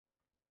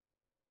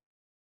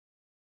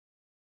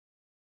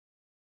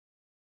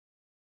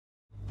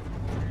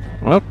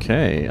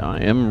Okay, I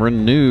am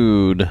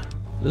renewed.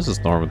 This is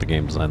Thorn with the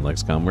Game Design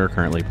Lexicon. We're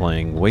currently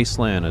playing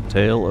Wasteland, A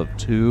Tale of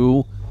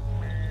Two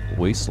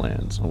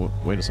Wastelands. Oh,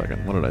 wait a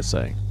second, what did I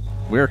say?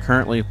 We are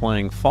currently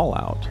playing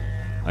Fallout.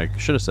 I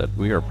should have said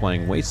we are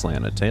playing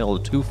Wasteland, A Tale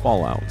of Two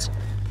Fallouts.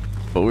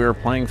 But we are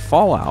playing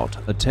Fallout,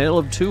 A Tale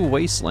of Two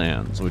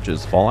Wastelands, which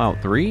is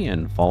Fallout 3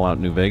 and Fallout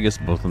New Vegas,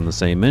 both in the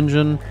same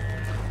engine.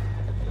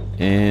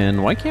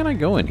 And why can't I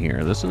go in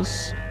here? This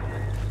is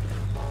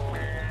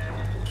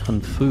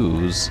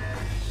confuse.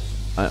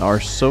 I are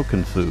so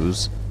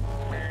confused.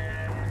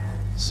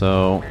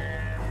 So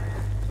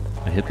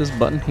I hit this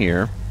button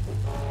here,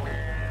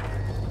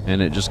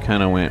 and it just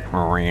kind of went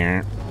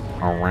around,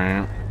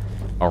 around,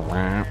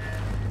 around.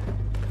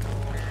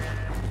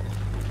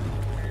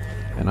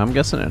 And I'm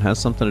guessing it has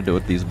something to do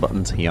with these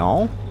buttons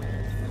here.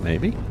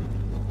 Maybe.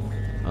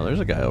 Oh,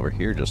 there's a guy over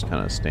here just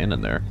kind of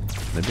standing there.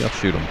 Maybe I'll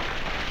shoot him.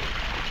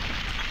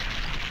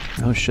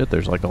 Oh shit,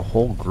 there's like a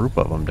whole group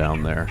of them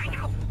down there.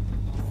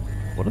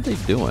 What are they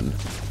doing?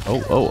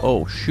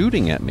 Oh,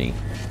 shooting at me.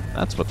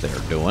 That's what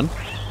they're doing.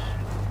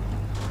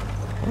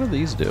 What do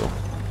these do?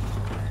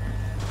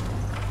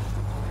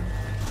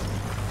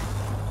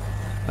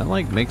 That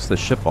like makes the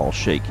ship all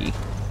shaky.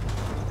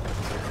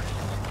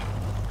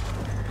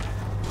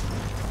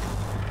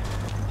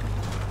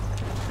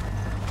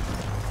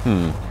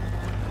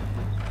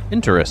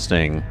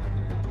 Interesting.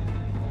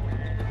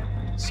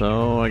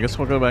 So, I guess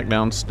we'll go back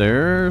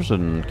downstairs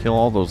and kill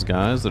all those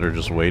guys that are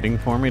just waiting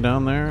for me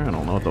down there. I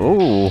don't know what the...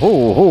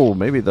 Oh,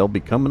 maybe they'll be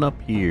coming up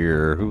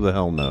here. Who the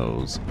hell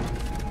knows?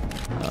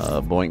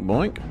 Boink,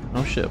 boink.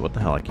 Oh shit, what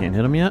the hell? I can't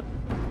hit them yet?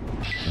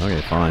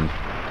 Okay, fine.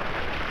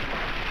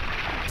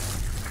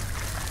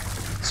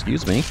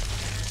 Excuse me.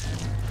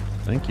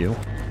 Thank you.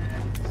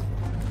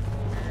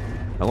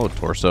 Hello,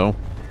 torso.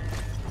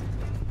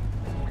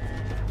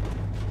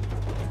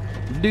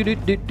 Do do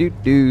do do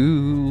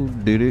do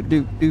do do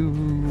do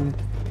do.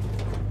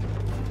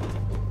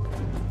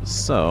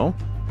 So,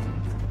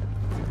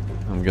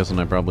 I'm guessing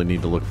I probably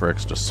need to look for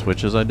extra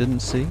switches I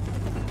didn't see.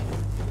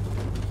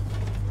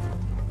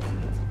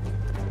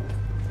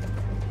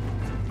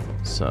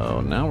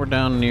 So now we're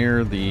down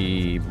near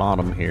the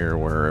bottom here,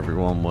 where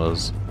everyone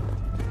was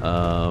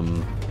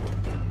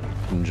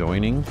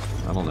conjoining.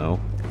 I don't know,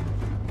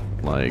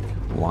 like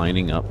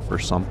lining up for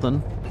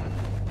something.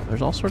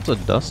 There's all sorts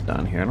of dust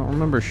down here. I don't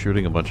remember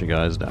shooting a bunch of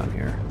guys down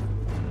here.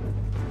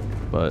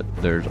 But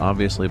there's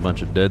obviously a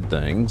bunch of dead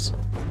things.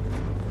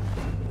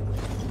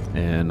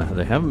 And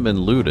they haven't been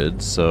looted,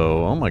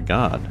 so... Oh my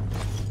god.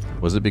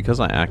 Was it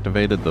because I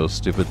activated those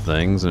stupid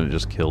things and it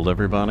just killed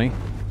everybody?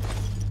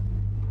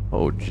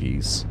 Oh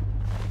jeez.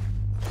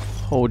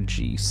 Oh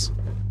jeez.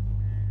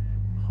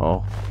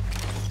 Oh.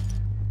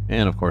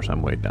 And of course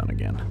I'm weighed down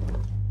again.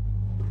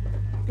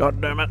 God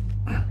damn it.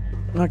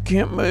 I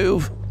can't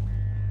move.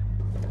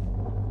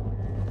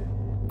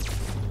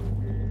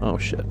 Oh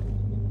shit.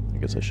 I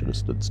guess I should have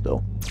stood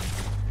still.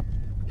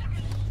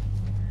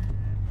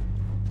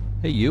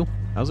 Hey you,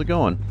 how's it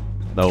going?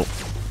 Nope.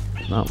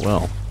 Not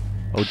well.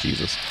 Oh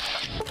Jesus.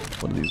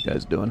 What are these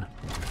guys doing?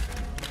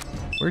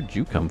 Where'd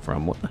you come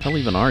from? What the hell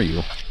even are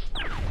you?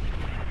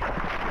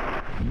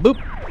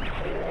 Boop!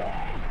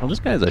 Oh,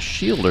 this guy has a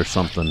shield or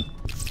something.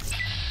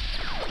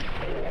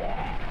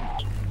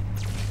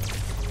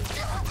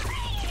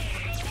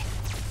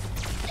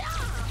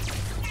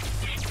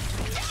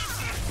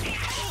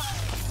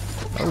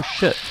 Oh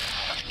shit.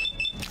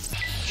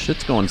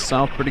 Shit's going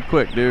south pretty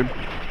quick, dude.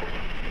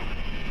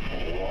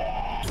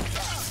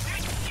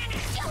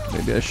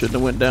 Maybe I shouldn't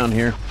have went down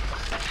here.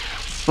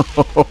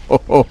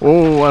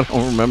 Oh, I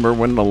don't remember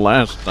when the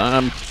last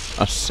time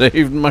I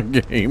saved my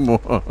game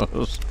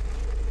was.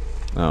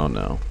 Oh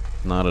no,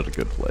 not at a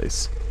good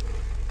place.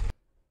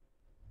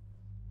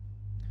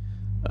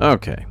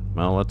 Okay,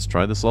 well let's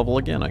try this level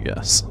again, I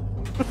guess.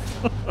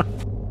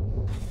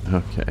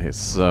 Okay,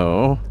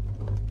 so...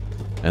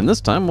 And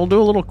this time we'll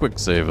do a little quick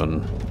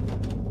saving.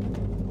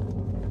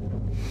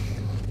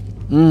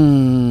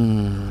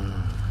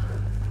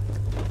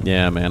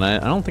 Yeah, man, I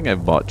don't think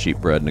I've bought cheap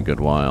bread in a good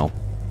while.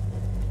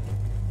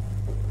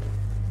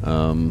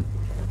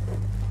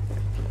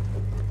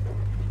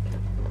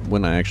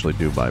 When I actually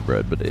do buy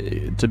bread, but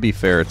to be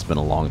fair, it's been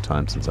a long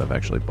time since I've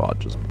actually bought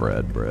just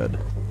bread.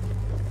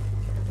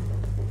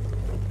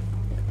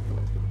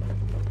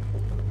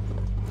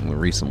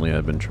 Recently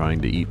I've been trying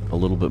to eat a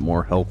little bit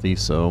more healthy,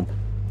 so...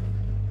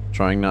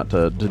 Trying not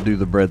to do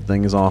the bread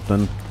thing as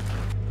often.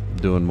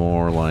 Doing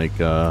more like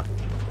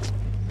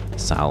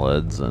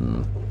salads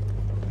and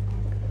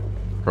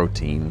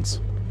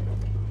proteins.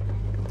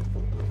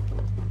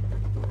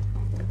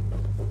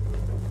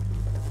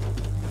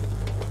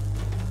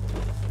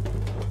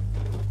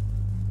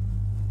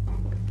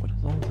 What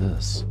is all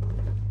this?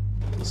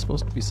 Is this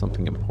supposed to be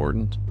something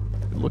important?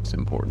 It looks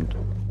important.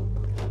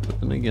 But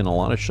then again, a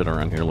lot of shit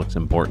around here looks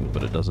important,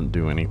 but it doesn't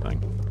do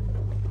anything.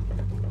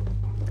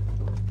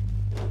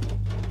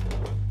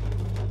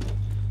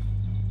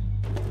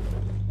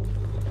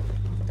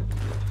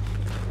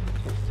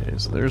 Okay,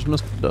 so there's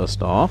Mr.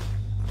 Dust Off.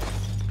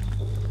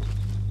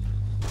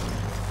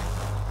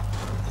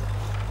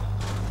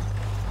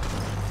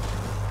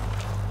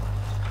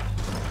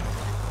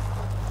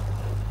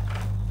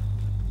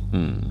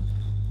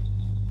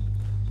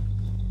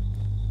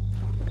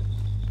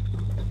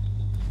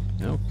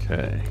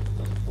 Okay.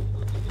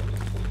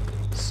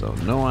 So,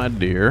 no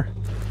idea.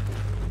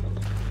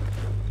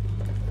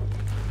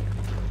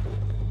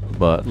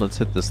 But let's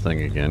hit this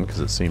thing again,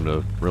 because it seemed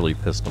to really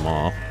piss them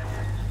off.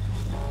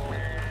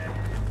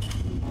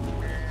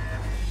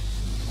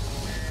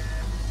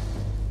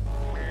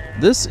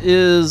 This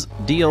is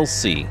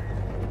DLC.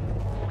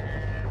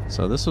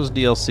 So this was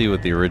DLC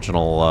with the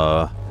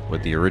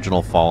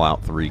original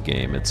Fallout 3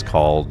 game. It's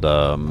called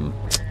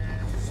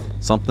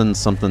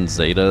something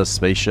Zeta,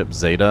 Spaceship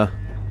Zeta.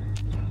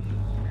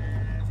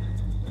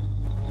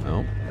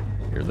 Oh,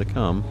 here they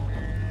come.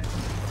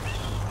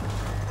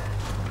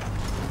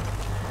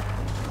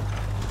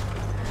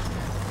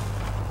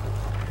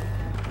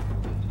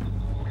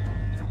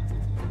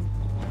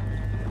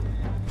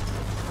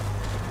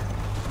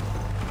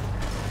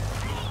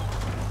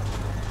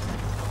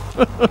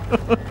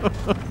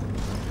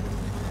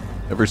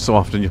 Every so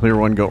often you'll hear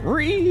one go,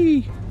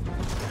 "Ree!"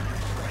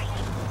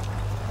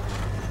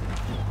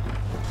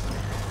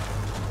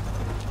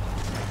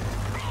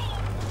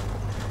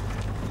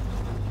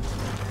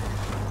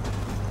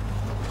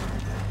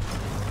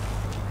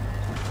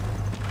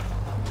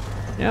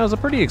 Yeah, it was a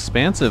pretty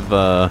expansive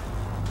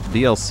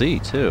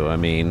DLC too. I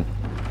mean,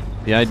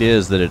 the idea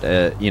is that it,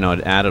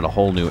 it added a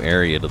whole new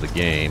area to the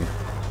game,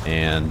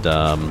 and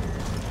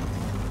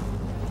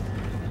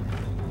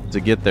to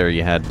get there,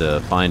 you had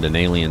to find an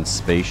alien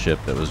spaceship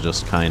that was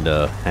just kind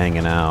of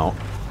hanging out.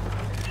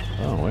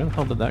 Oh, where the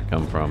hell did that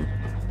come from?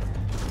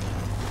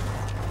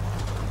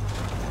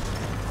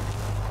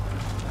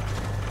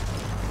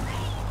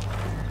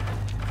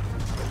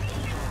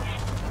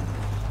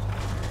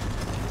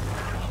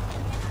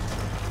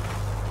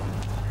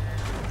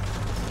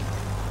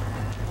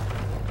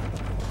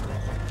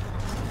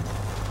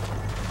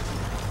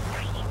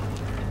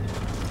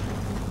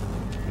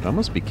 I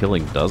must be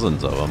killing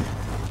dozens of them.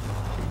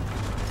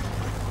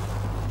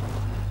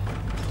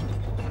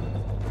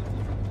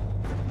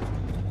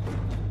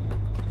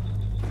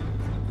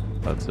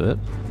 That's it.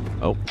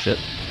 Oh, shit.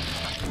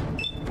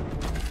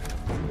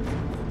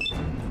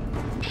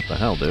 What the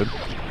hell, dude?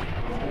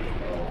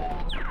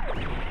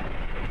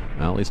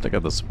 Well, at least I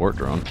got the support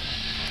drone.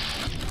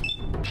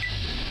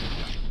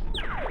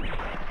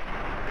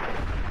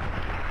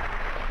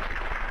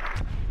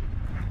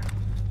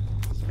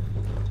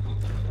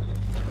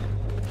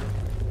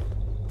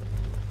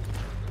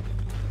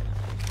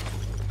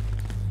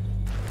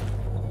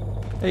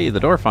 Hey,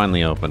 the door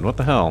finally opened. What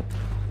the hell?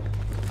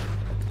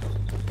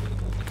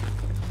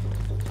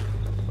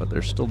 But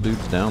there's still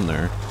dudes down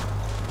there.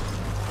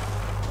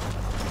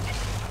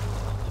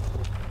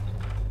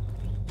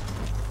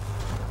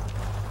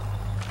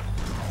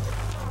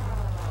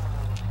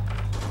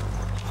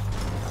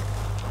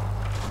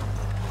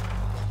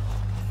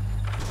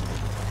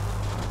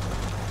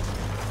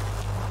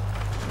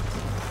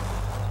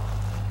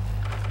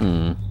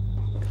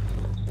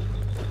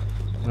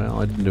 Well,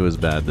 I didn't do as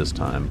bad this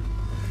time.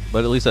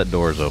 But at least that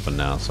door's open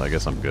now, so I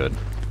guess I'm good.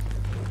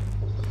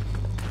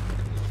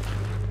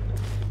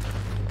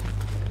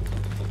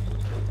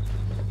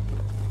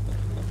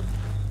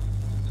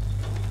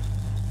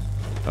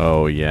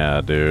 Oh yeah,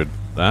 dude.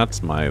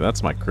 That's my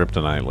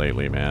kryptonite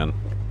lately, man.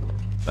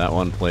 That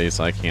one place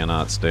I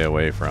cannot stay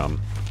away from.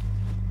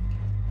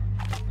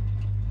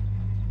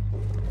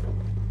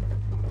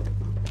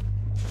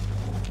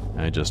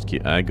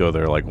 I go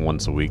there like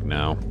once a week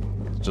now.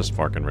 It's just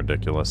fucking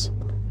ridiculous.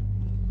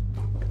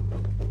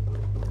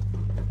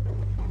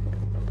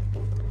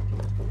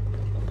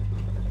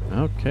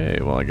 Okay,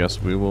 well I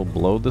guess we will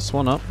blow this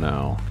one up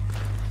now.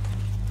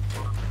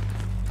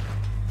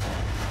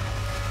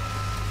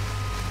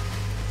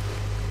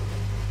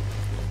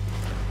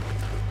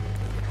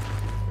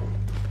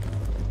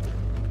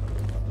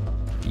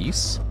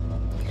 Peace.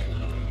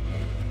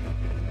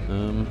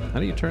 How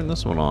do you turn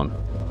this one on?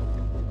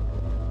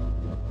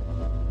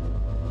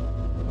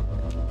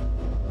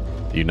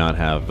 Do you not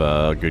have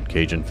good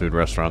Cajun food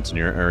restaurants in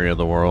your area of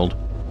the world?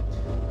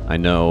 I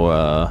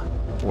know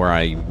where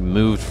I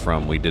moved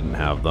from, we didn't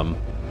have them.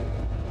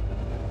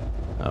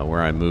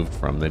 Where I moved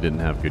from, they didn't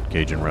have good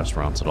Cajun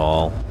restaurants at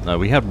all.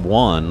 We had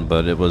one,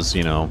 but it was,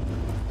 you know,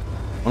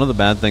 one of the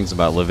bad things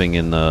about living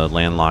in a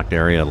landlocked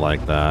area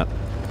like that.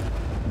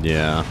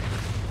 Yeah.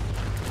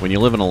 When you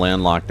live in a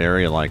landlocked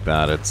area like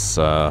that, it's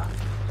hard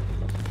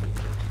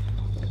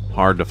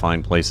to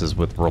find places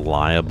with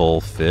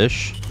reliable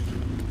fish.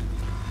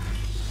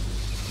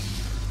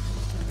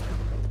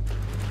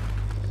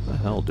 What the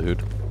hell,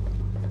 dude?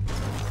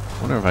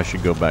 I wonder if I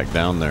should go back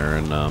down there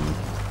and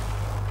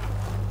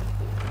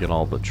get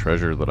all the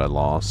treasure that I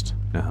lost.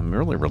 Yeah, I'm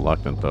really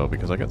reluctant though,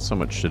 because I got so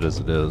much shit as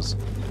it is.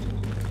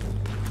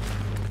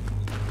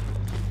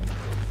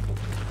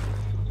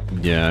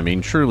 Yeah, I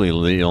mean, truly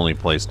the only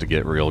place to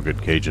get real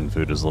good Cajun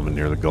food is living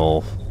near the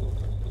Gulf.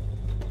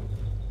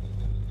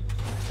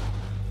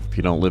 If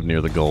you don't live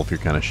near the Gulf, you're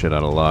kind of shit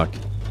out of luck.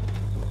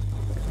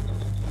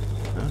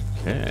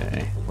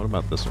 Okay, what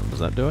about this one? Does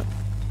that do it?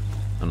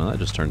 Oh no, that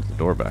just turns the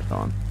door back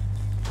on.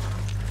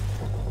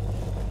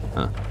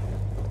 Huh.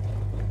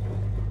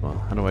 Well,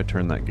 how do I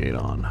turn that gate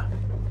on?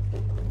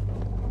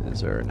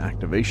 Is there an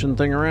activation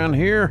thing around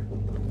here?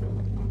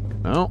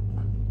 No.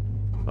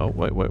 Oh,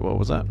 wait, what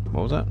was that?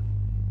 What was that?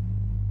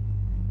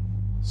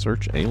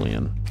 Search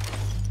alien.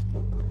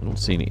 I don't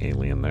see any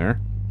alien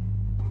there.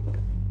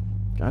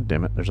 God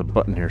damn it, there's a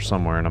button here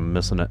somewhere and I'm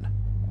missing it.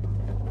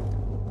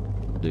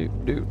 Do.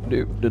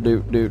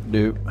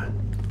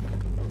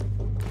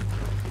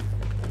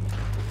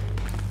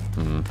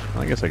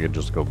 I guess I could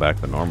just go back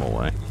the normal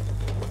way.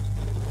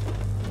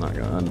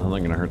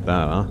 Nothing gonna hurt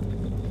that, huh?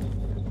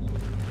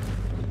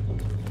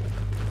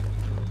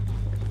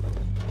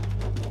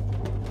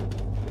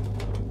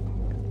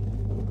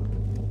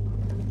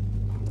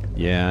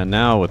 Yeah,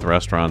 now with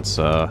restaurants,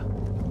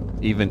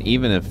 even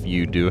if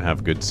you do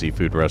have good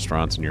seafood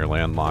restaurants and you're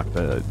landlocked,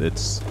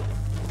 it's...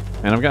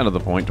 And I've gotten to the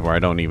point to where I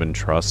don't even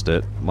trust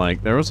it.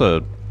 Like, there was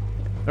a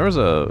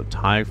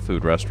Thai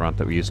food restaurant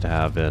that we used to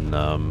have in,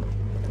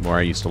 where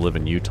I used to live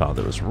in Utah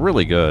that was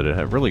really good. It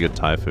had really good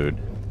Thai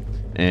food.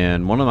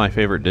 And one of my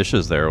favorite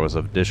dishes there was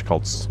a dish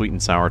called sweet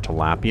and sour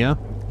tilapia.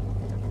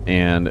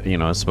 And, you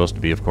know, it's supposed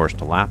to be, of course,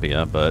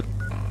 tilapia, but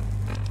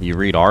you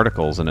read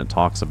articles and it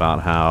talks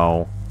about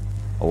how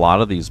a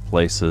lot of these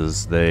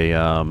places, they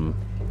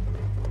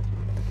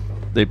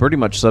pretty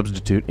much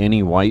substitute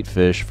any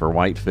whitefish for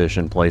whitefish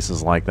in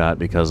places like that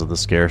because of the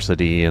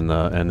scarcity and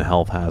the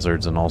health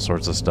hazards and all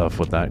sorts of stuff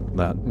with that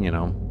you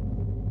know,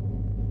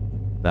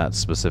 that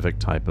specific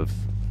type of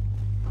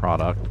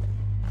product.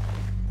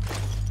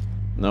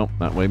 Nope,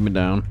 that weighed me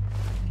down.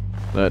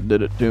 That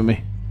did it to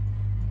me.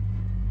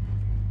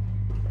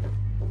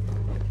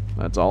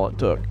 That's all it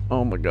took.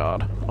 Oh my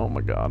god. Oh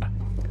my god.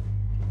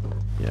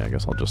 Yeah, I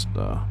guess I'll just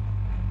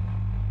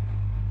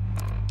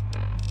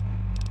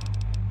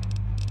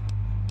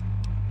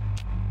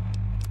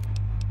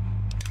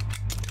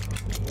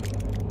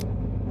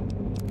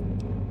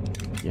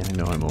yeah, I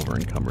know I'm over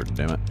encumbered,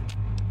 damn it.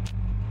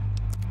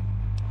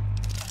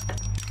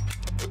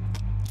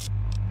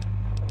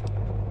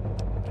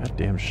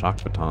 Goddamn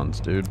shock batons,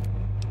 dude.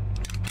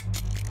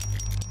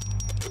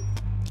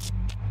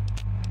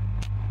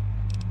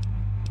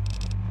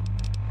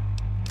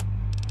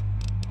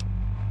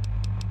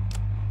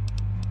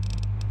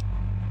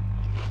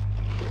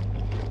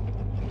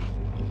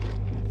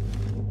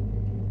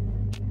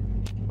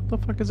 What the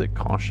fuck is it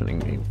cautioning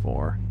me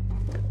for?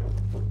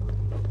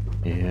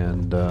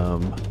 And,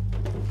 does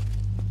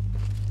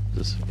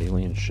this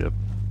alien ship,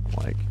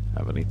 like,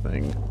 have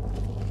anything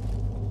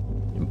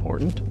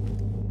important?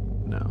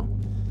 No.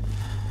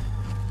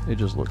 It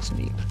just looks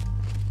neat.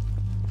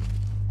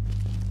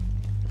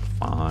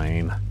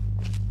 Fine.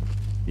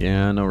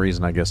 Yeah, no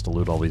reason, I guess, to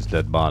loot all these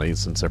dead bodies,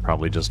 since they're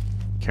probably just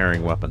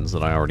carrying weapons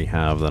that I already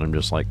have that I'm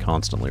just, like,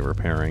 constantly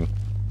repairing.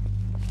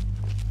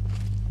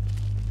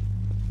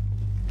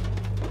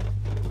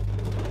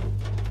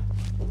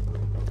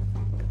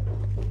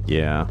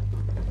 Yeah.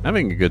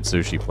 Having a good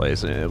sushi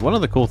place. One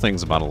of the cool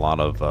things about a lot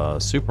of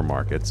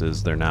supermarkets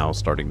is they're now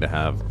starting to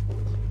have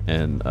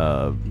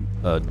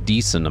a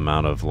decent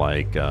amount of,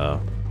 like,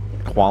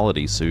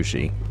 quality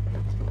sushi.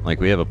 Like,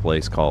 we have a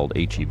place called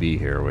H-E-B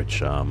here,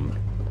 which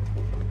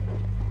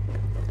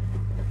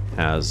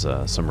has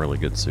some really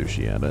good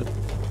sushi at it.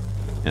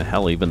 And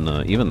hell, even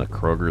the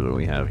Kroger that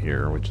we have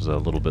here, which is a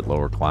little bit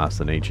lower class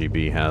than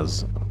H-E-B,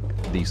 has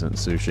decent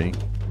sushi.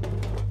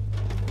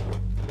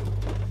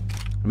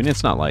 I mean,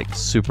 it's not like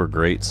super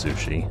great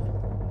sushi.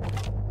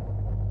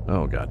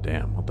 Oh,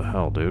 goddamn. What the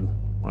hell, dude?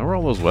 Why were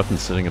all those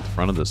weapons sitting at the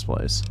front of this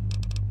place?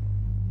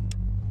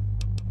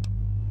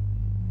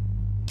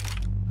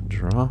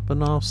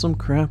 Dropping off some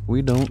crap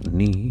we don't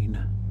need.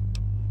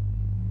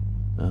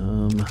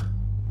 Oh,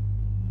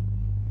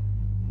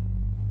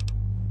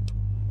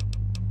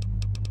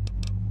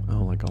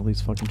 like all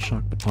these fucking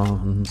shock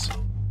batons.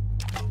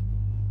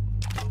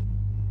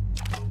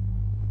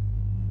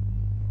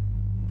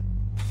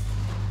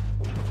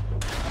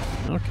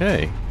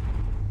 Okay.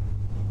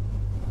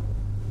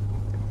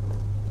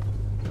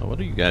 Oh, what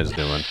are you guys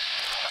doing?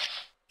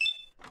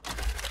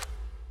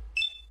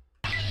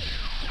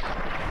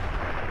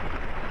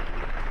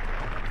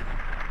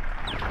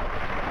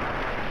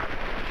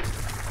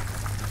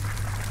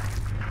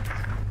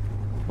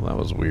 Well, that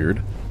was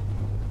weird.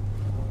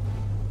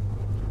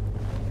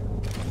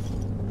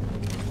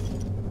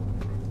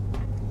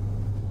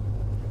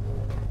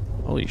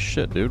 Holy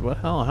shit, dude. What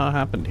the hell? How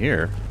happened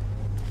here?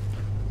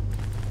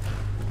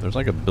 There's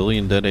like a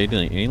billion dead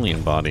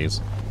alien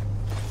bodies.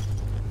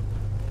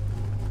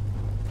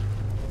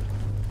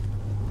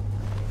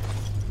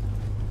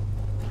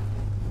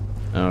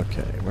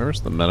 Okay, where's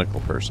the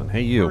medical person?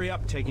 Hey, you. Hurry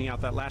up, taking out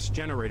that last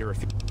generator.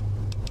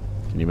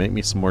 Can you make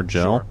me some more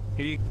gel?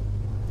 Sure.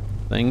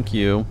 Thank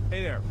you.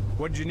 Hey there.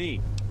 What'd you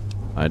need?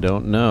 I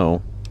don't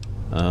know.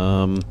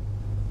 Can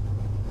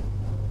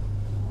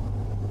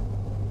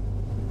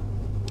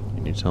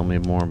you tell me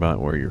more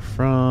about where you're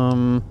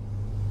from?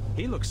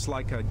 He looks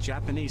like a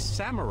Japanese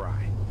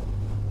samurai.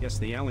 Guess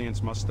the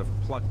aliens must have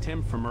plucked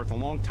him from Earth a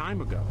long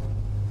time ago.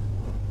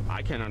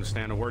 I can't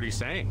understand a word he's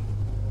saying.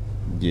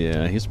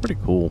 Yeah, he's pretty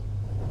cool.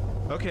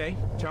 Okay,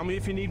 tell me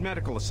if you need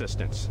medical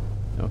assistance.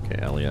 Okay,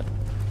 Elliot.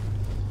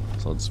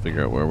 So let's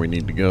figure out where we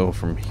need to go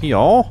from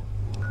here.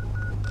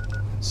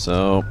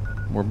 So,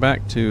 we're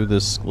back to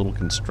this little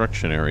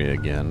construction area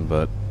again,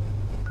 but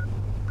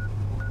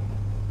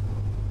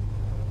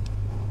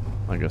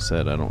like I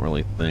said, I don't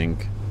really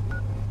think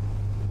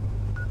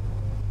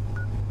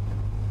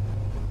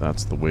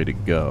that's the way to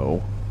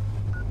go.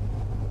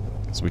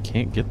 Because we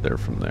can't get there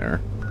from there.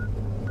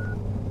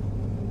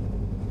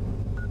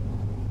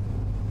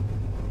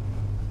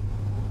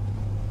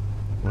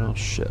 Well,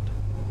 shit.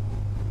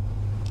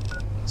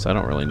 So I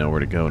don't really know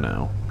where to go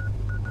now.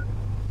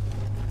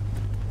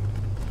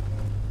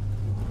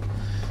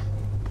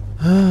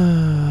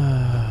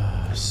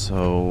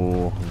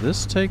 So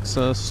this takes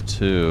us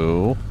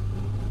to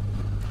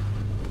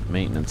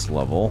maintenance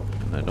level.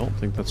 And I don't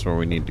think that's where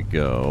we need to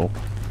go.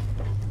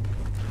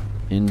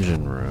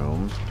 Engine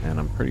room.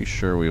 And I'm pretty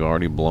sure we've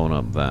already blown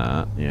up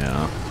that.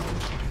 Yeah.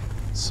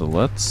 So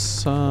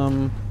let's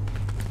head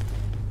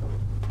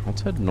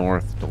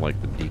north to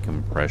like the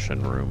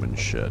decompression room and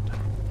shit.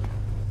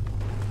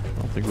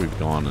 I don't think we've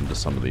gone into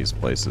some of these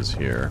places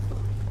here.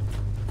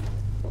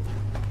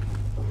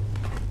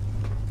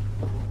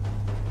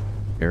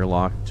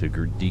 Airlock to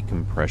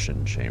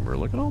decompression chamber.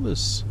 Look at all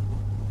this.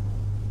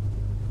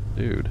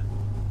 Dude,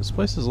 this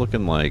place is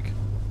looking like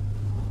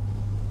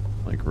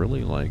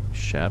really like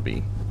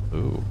shabby.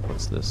 Ooh,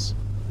 what's this?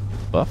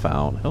 Buff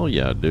out. Hell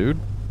yeah, dude.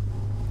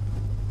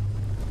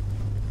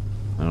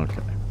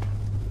 Okay.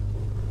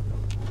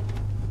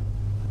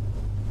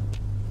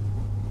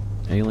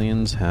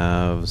 Aliens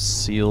have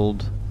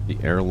sealed the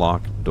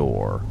airlock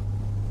door.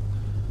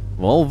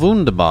 Well,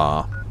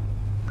 wunderbar.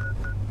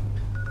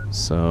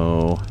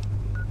 So,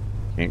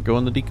 can't go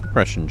in the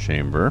decompression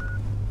chamber.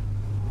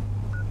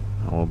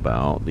 How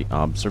about the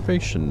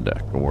observation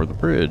deck or the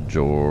bridge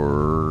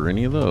or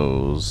any of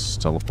those?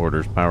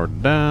 Teleporter's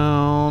powered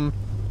down.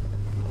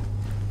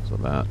 So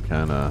that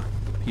kind of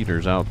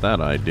peters out that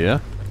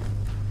idea.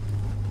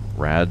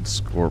 Rad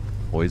Scorp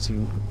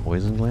poison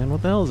gland?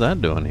 What the hell is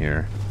that doing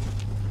here?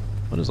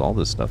 What is all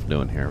this stuff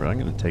doing here? But I'm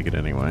going to take it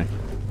anyway.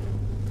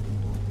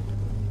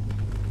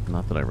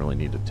 Not that I really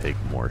need to take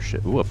more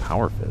shit. Ooh, a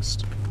power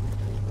fist.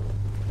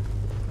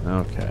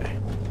 Okay.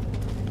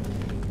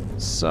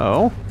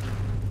 So.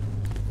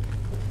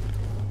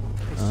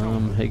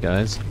 Hey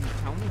guys. Can you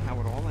tell me how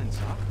it all ends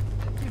up?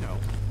 You know,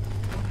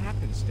 what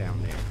happens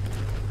down there?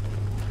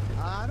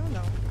 I don't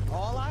know.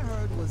 All I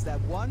heard was that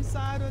one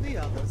side or the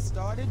other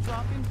started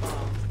dropping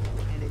bombs,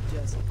 and it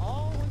just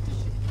all went to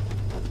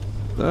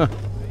shit.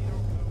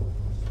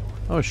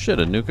 Oh shit,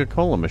 a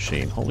Nuka-Cola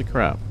machine. Holy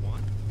crap.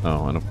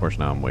 Oh, and of course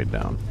now I'm way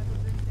down.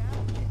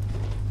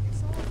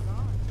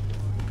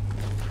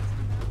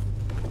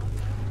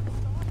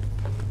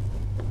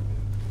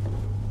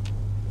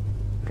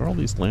 What are all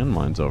these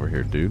landmines over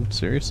here, dude?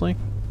 Seriously?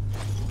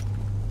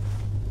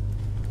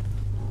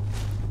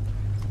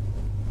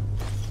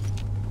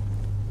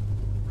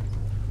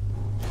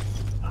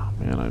 Oh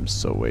man, I'm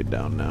so way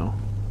down now.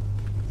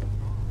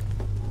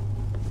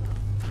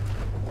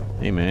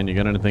 Hey man, you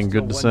got anything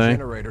good to say?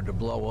 Generator to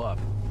blow up.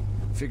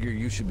 Figure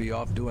you should be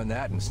off doing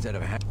that instead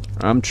of.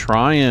 I'm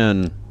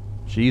trying.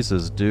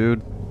 Jesus,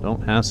 dude,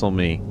 don't hassle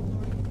me.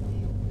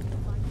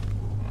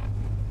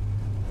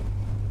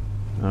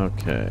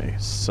 Okay,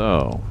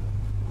 so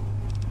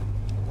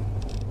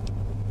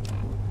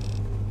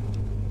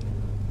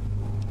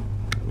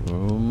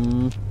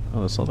oh,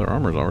 this other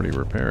armor's already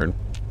repaired.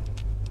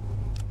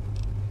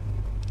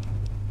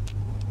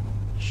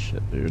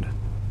 Shit, dude.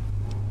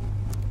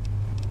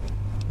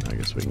 I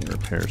guess we can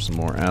repair some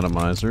more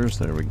atomizers.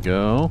 There we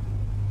go.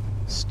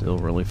 Still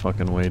really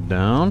fucking weighed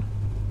down.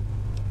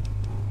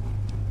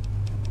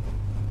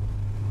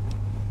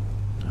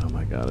 Oh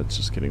my god, it's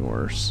just getting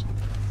worse.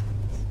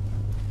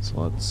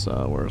 So let's,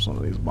 where's one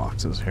of these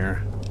boxes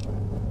here?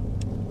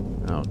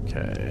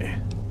 Okay.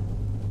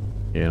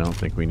 Yeah, I don't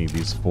think we need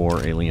these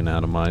 4 alien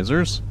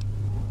atomizers.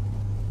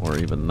 Or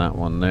even that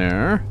one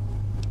there.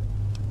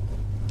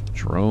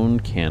 Drone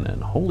cannon.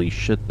 Holy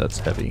shit, that's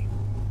heavy.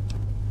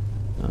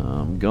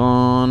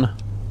 Gone.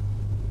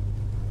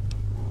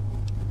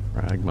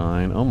 Frag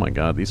mine. Oh my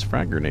god, these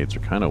frag grenades are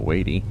kind of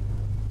weighty.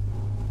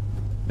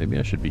 Maybe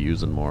I should be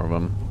using more of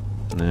them.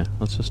 Nah,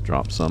 let's just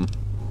drop some.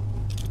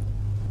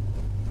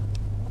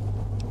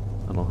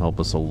 That'll help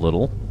us a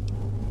little.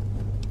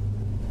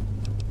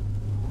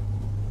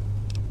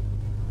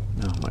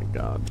 Oh my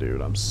god,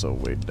 dude, I'm so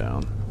weighed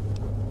down.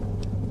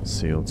 Let's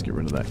see, let's get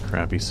rid of that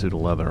crappy suit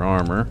of leather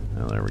armor.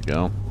 Oh, there we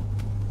go.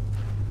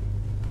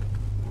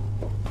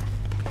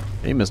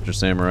 Hey, Mr.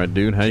 Samurai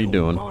dude, how you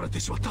doing?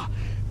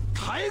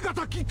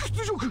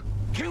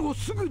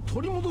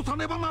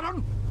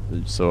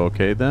 So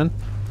okay then?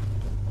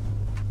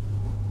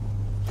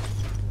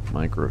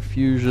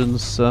 Microfusion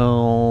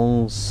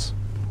cells.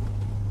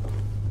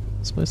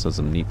 This place has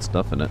some neat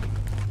stuff in it.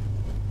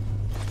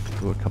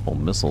 Ooh, a couple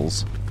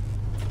missiles.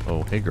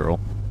 Oh, hey girl.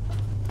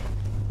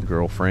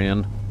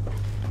 Girlfriend.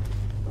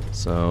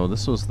 So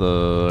this was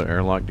the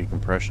airlock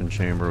decompression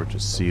chamber, which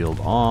is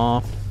sealed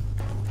off.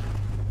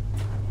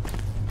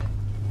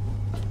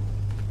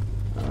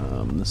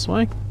 This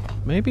way?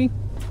 Maybe?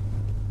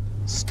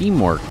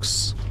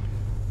 Steamworks.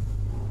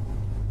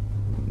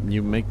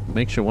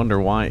 Makes you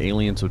wonder why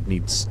aliens would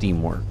need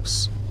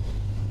Steamworks.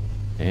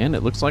 And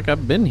it looks like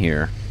I've been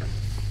here.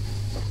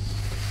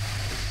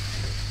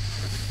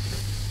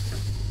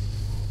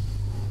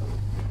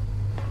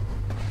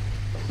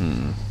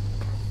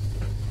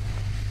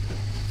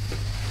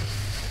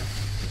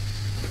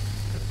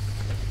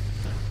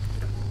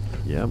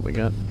 Yeah, we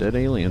got dead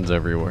aliens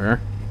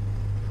everywhere.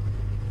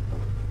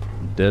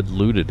 Dead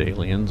looted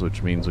aliens,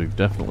 which means we've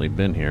definitely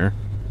been here.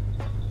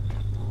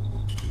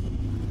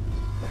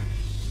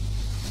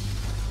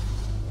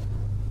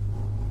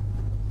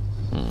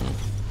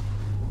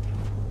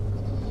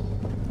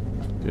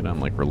 Dude, I'm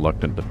like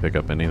reluctant to pick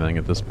up anything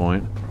at this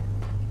point.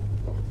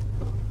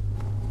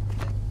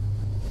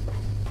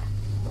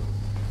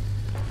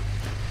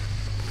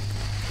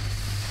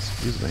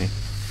 Excuse me.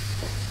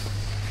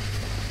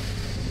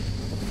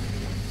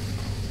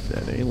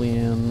 Dead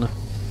alien.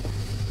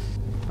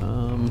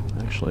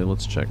 Actually,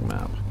 let's check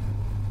map.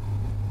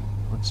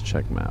 Let's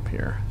check map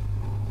here.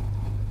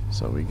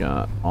 So we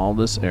got all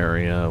this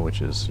area,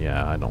 which is,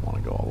 yeah, I don't want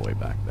to go all the way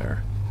back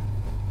there.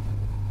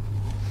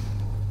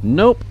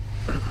 Nope.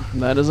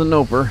 That is a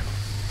noper.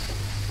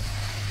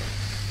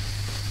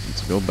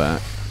 Let's go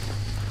back.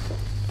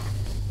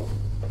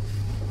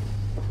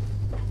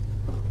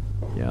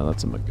 Yeah,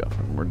 that's a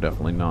MacGuffin. We're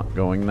definitely not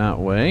going that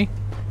way.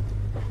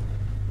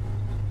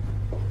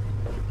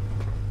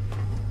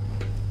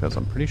 Because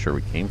I'm pretty sure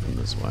we came from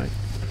this way.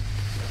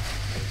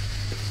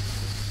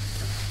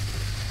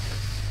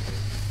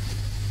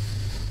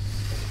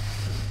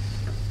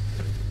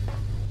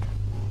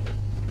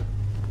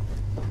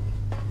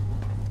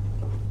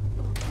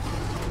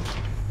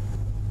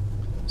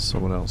 So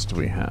what else do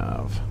we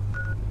have?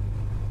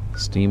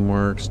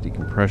 Steamworks,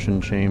 decompression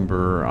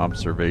chamber,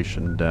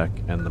 observation deck,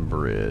 and the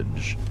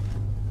bridge.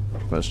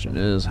 Question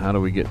is, how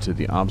do we get to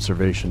the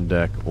observation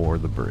deck or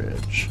the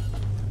bridge?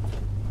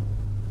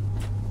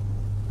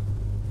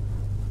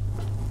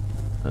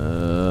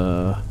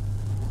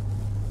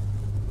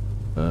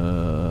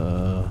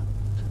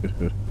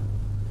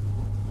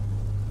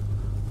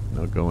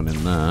 No going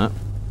in that.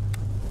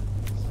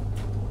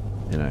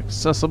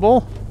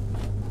 Inaccessible.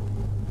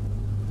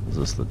 Is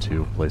this the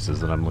two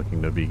places that I'm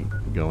looking to be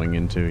going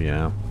into?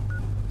 Yeah.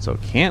 So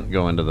can't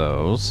go into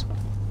those.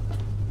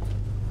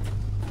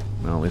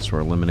 Well, at least we're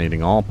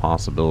eliminating all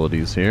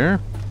possibilities here.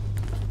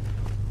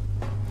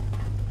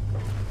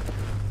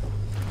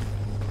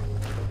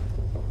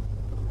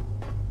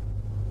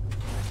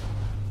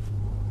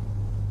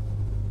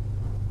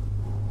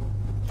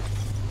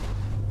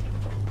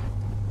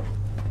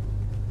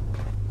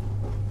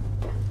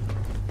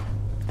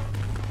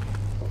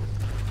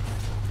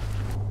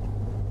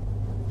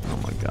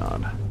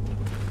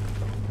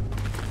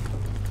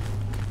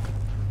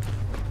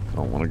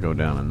 Don't want to go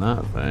down in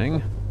that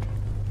thing.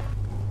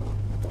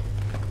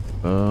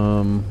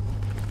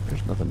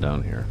 There's nothing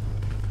down here.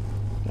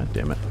 God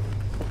damn it.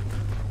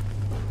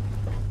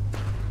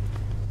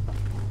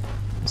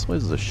 This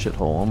place is a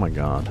shithole, oh my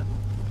god.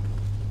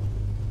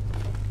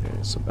 Okay,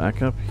 so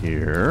back up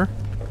here.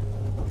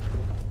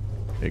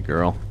 Hey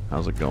girl,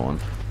 how's it going?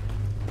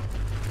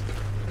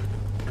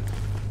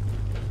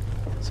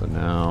 So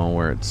now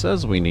where it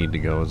says we need to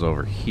go is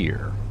over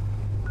here.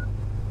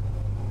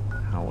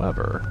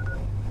 However,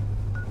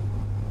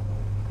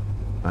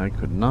 I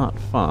could not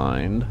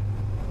find...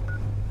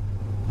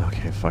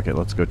 Okay, fuck it,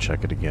 let's go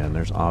check it again.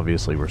 There's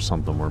obviously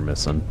something we're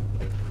missing.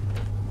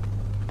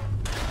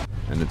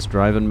 And it's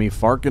driving me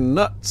farkin'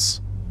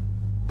 nuts!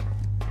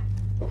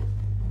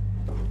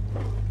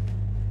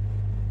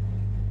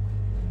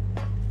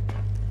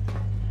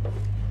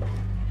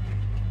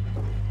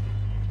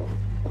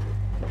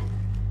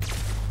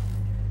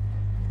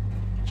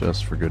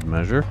 Just for good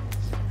measure.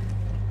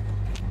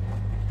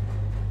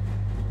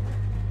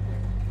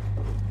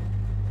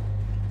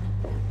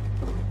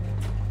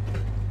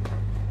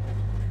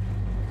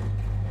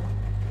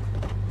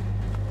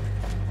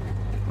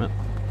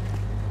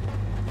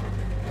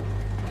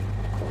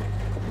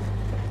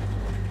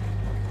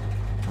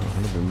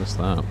 How did we miss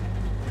that?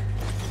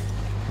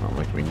 Not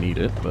like we need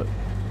it, but...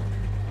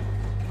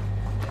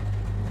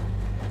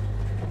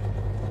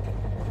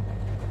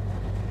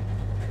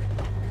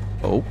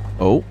 Oh,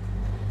 oh!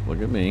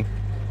 Look at me.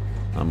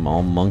 I'm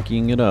all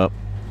monkeying it up.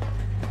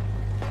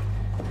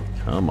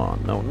 Come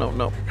on. No, no,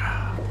 no.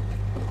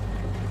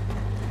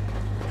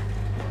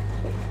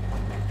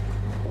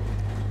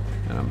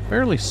 And I'm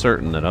fairly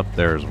certain that up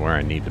there is where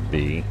I need to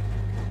be.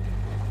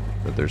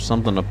 But there's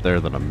something up there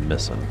that I'm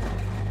missing.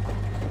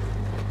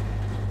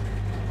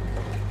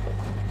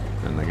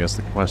 And I guess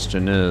the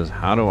question is,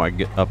 how do I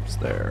get up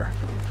there?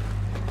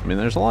 I mean,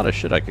 there's a lot of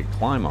shit I could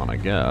climb on, I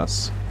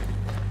guess.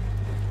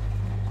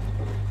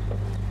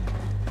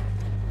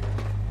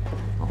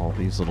 All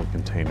these little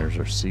containers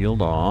are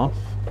sealed off.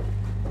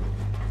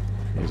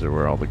 These are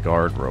where all the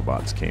guard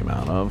robots came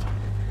out of.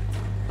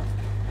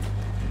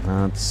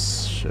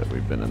 That's shit,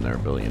 we've been in there a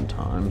billion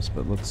times,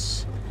 but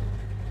let's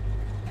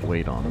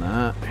wait on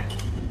that.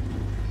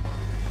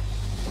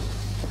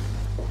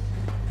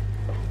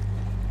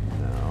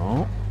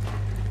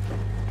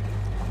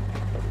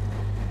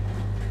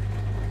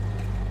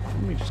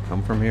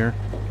 from here?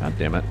 God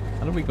damn it.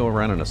 How do we go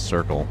around in a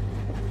circle?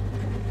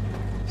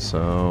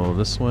 So,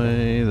 this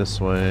way,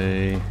 this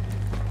way.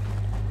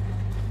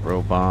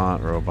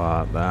 Robot,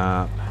 robot,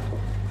 that.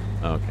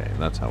 Okay,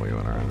 that's how we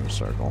went around in a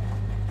circle.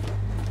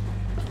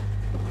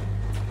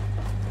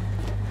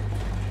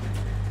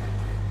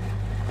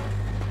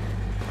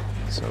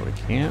 So we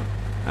can't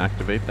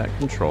activate that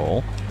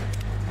control.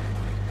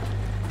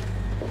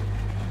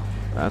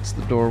 That's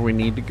the door we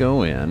need to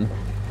go in.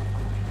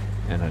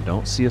 And I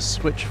don't see a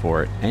switch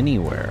for it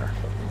anywhere.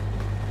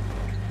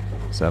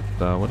 Except,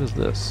 what is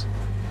this?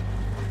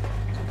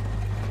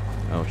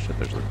 Oh shit,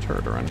 there's a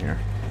turret around here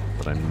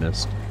that I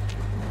missed.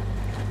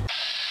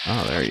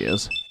 Oh, there he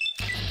is.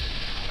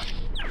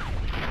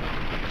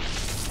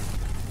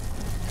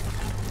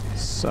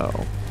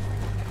 So.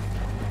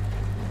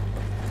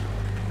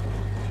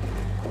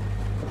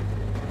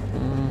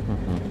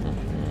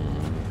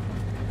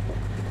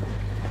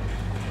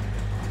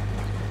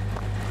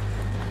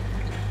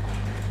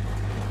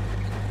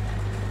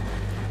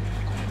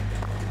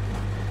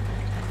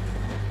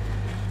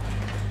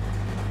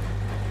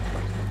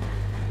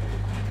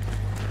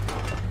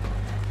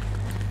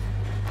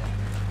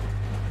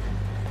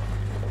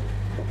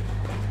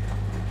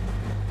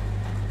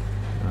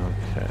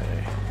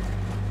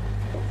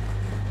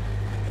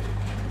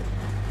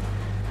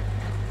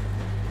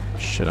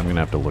 Shit, I'm gonna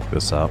have to look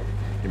this up.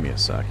 Give me a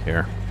sec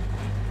here.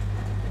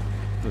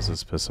 This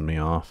is pissing me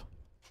off.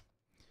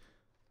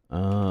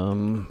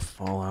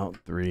 Fallout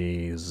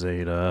 3,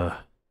 Zeta,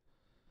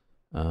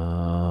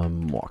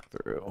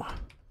 walkthrough.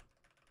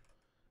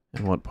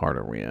 And what part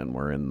are we in?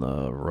 We're in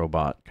the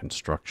robot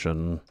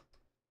construction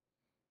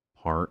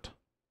part.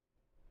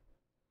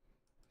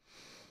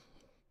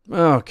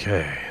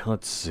 Okay,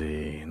 let's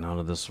see. Not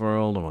of this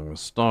world, among the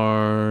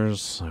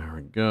stars. There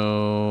we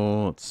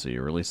go. Let's see.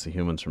 Release the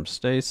humans from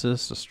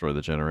stasis. Destroy the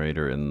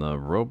generator in the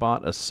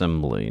robot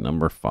assembly.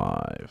 Number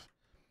 5.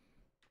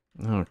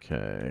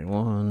 Okay.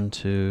 1,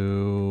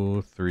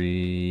 2,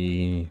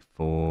 3,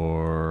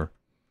 4,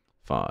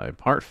 5.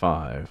 Part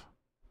 5.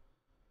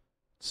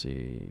 Let's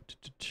see.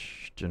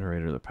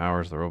 Generator that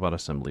powers the robot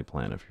assembly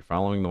plant. If you're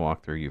following the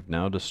walkthrough, you've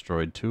now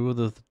destroyed 2 of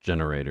the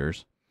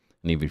generators.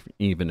 And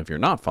even if you're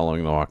not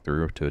following the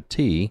walkthrough to a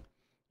T,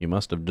 you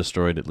must have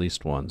destroyed at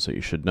least one. So you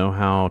should know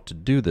how to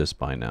do this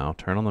by now.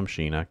 Turn on the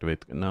machine,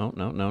 activate the... No.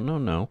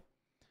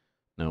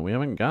 No, we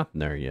haven't gotten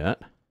there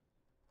yet.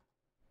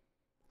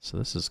 So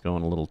this is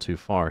going a little too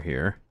far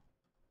here.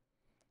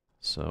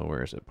 So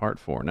where is it? Part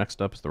 4.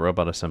 Next up is the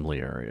robot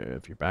assembly area.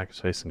 If your back is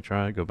facing,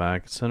 go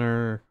back,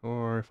 center,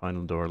 or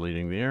find the door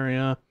leading the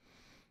area.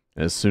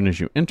 As soon as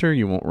you enter,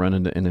 you won't run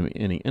into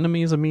any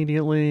enemies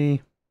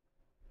immediately.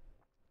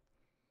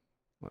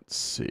 Let's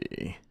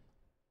see.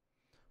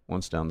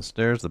 Once down the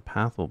stairs, the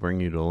path will bring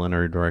you to a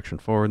linear direction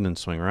forward, and then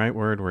swing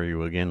rightward, where you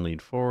will again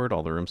lead forward.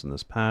 All the rooms in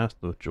this path,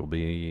 which will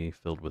be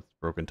filled with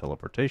broken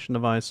teleportation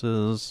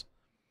devices.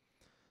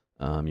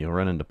 You'll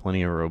run into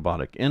plenty of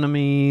robotic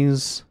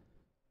enemies.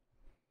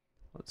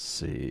 Let's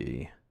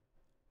see.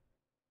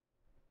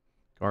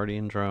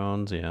 Guardian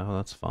drones, yeah,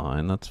 that's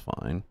fine, that's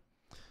fine.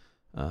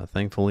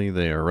 Thankfully,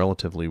 they are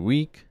relatively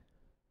weak.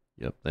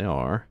 Yep, they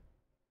are.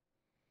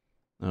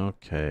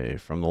 Okay,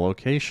 from the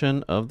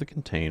location of the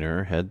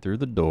container, head through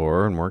the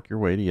door and work your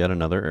way to yet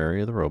another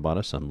area of the robot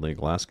assembly.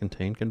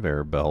 Glass-contained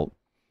conveyor belt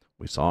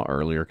we saw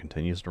earlier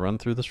continues to run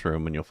through this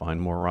room, and you'll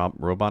find more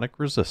robotic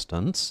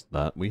resistance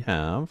that we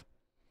have.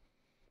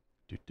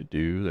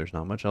 There's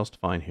not much else to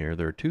find here.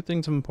 There are 2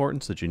 things of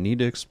importance that you need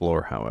to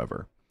explore,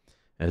 however.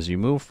 As you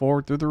move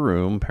forward through the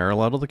room,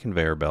 parallel to the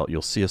conveyor belt,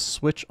 you'll see a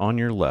switch on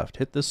your left.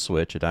 Hit this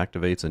switch. It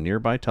activates a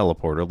nearby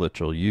teleporter that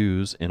you'll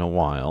use in a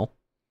while.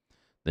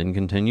 Then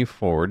continue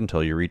forward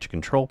until you reach a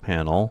control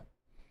panel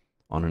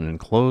on an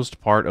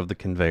enclosed part of the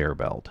conveyor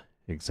belt.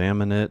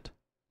 Examine it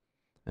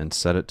and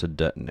set it to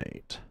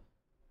detonate.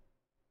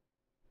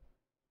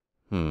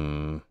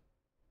 Yeah,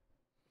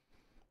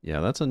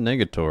 that's a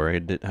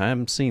negatory. I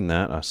haven't seen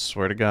that. I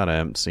swear to God I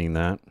haven't seen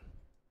that.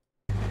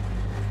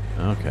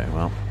 Okay,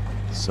 well,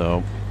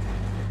 so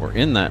we're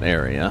in that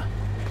area,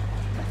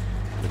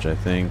 which I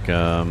think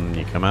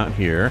you come out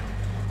here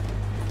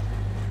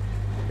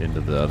into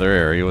the other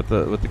area with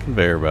the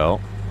conveyor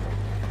belt.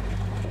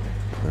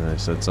 And I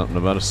said something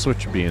about a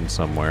switch being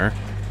somewhere,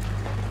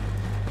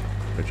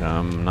 which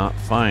I'm not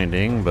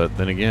finding, but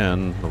then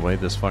again, the way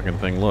this fucking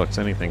thing looks,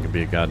 anything could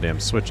be a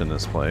goddamn switch in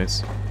this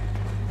place.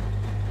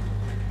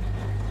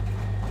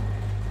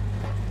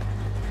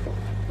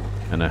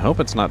 And I hope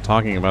it's not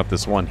talking about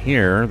this one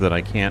here that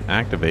I can't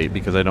activate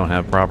because I don't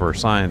have proper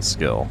science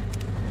skill.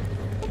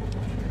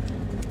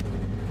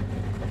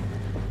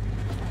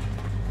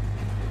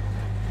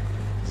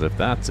 If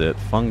that's it,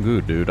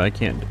 fungu, dude, I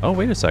can't... Oh,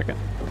 wait a second.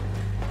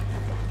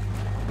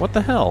 What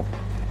the hell?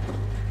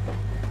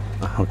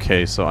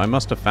 Okay, so I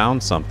must have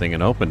found something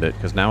and opened it,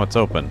 because now it's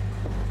open.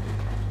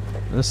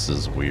 This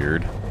is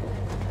weird.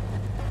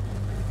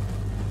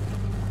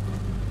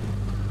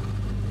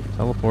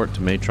 Teleport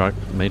to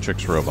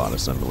Matrix Robot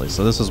Assembly.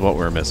 So this is what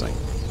we're missing.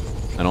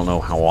 I don't know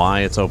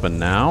why it's open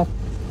now,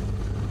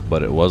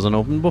 but it wasn't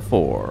open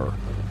before.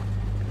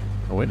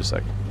 Oh, wait a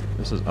sec.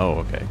 This is... Oh,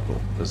 okay, cool.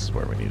 This is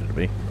where we needed to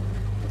be.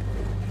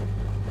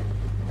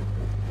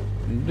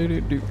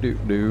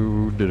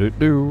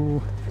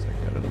 Do-do-do-do-do-do-do-do. So I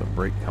got another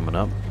break coming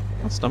up.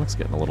 My stomach's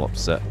getting a little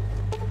upset.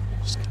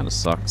 Just kind of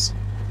sucks.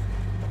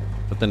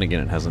 But then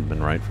again, it hasn't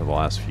been right for the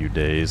last few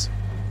days.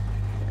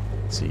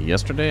 Let's see,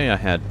 yesterday I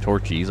had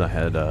Torchies, I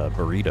had a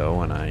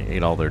burrito, and I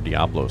ate all their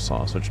Diablo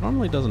sauce, which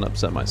normally doesn't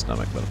upset my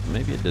stomach, but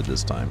maybe it did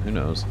this time. Who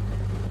knows?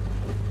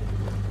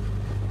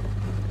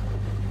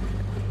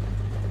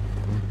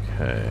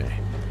 Okay.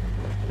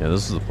 Yeah,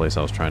 this is the place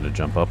I was trying to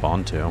jump up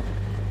onto.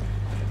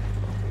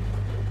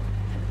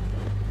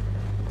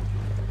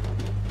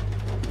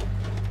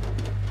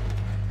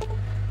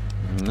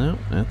 No,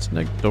 that's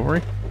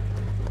negatory.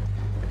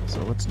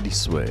 So let's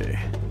this way.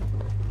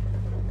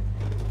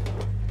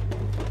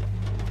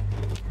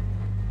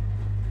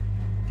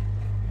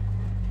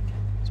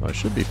 So I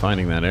should be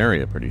finding that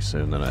area pretty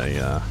soon that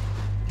I,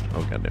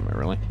 oh goddamn it,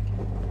 really?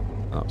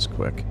 That was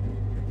quick.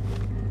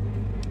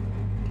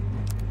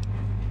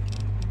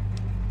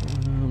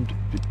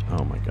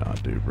 Oh my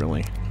god, dude,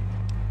 really?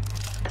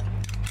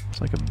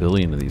 It's like a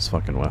billion of these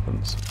fucking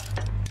weapons.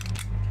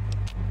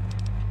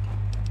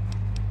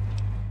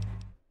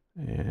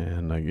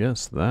 And I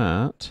guess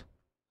that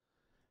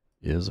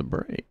is a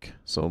break.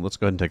 So let's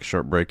go ahead and take a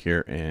short break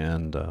here,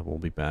 and we'll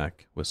be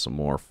back with some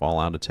more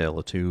Fallout: A Tale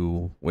of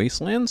Two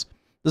Wastelands.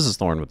 This is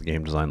Thorn with the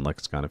Game Design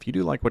Lexicon. If you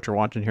do like what you're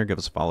watching here, give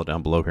us a follow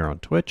down below here on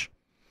Twitch.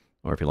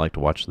 Or if you'd like to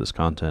watch this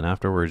content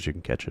afterwards, you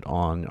can catch it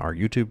on our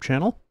YouTube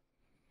channel,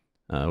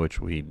 which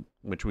we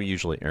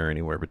usually air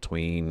anywhere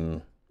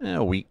between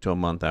a week to a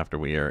month after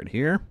we air it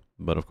here.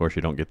 But of course,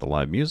 you don't get the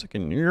live music,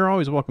 and you're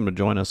always welcome to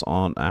join us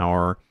on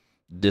our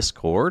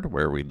Discord,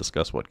 where we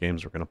discuss what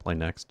games we're going to play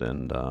next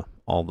and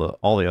all the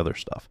other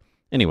stuff.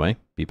 Anyway,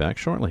 be back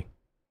shortly.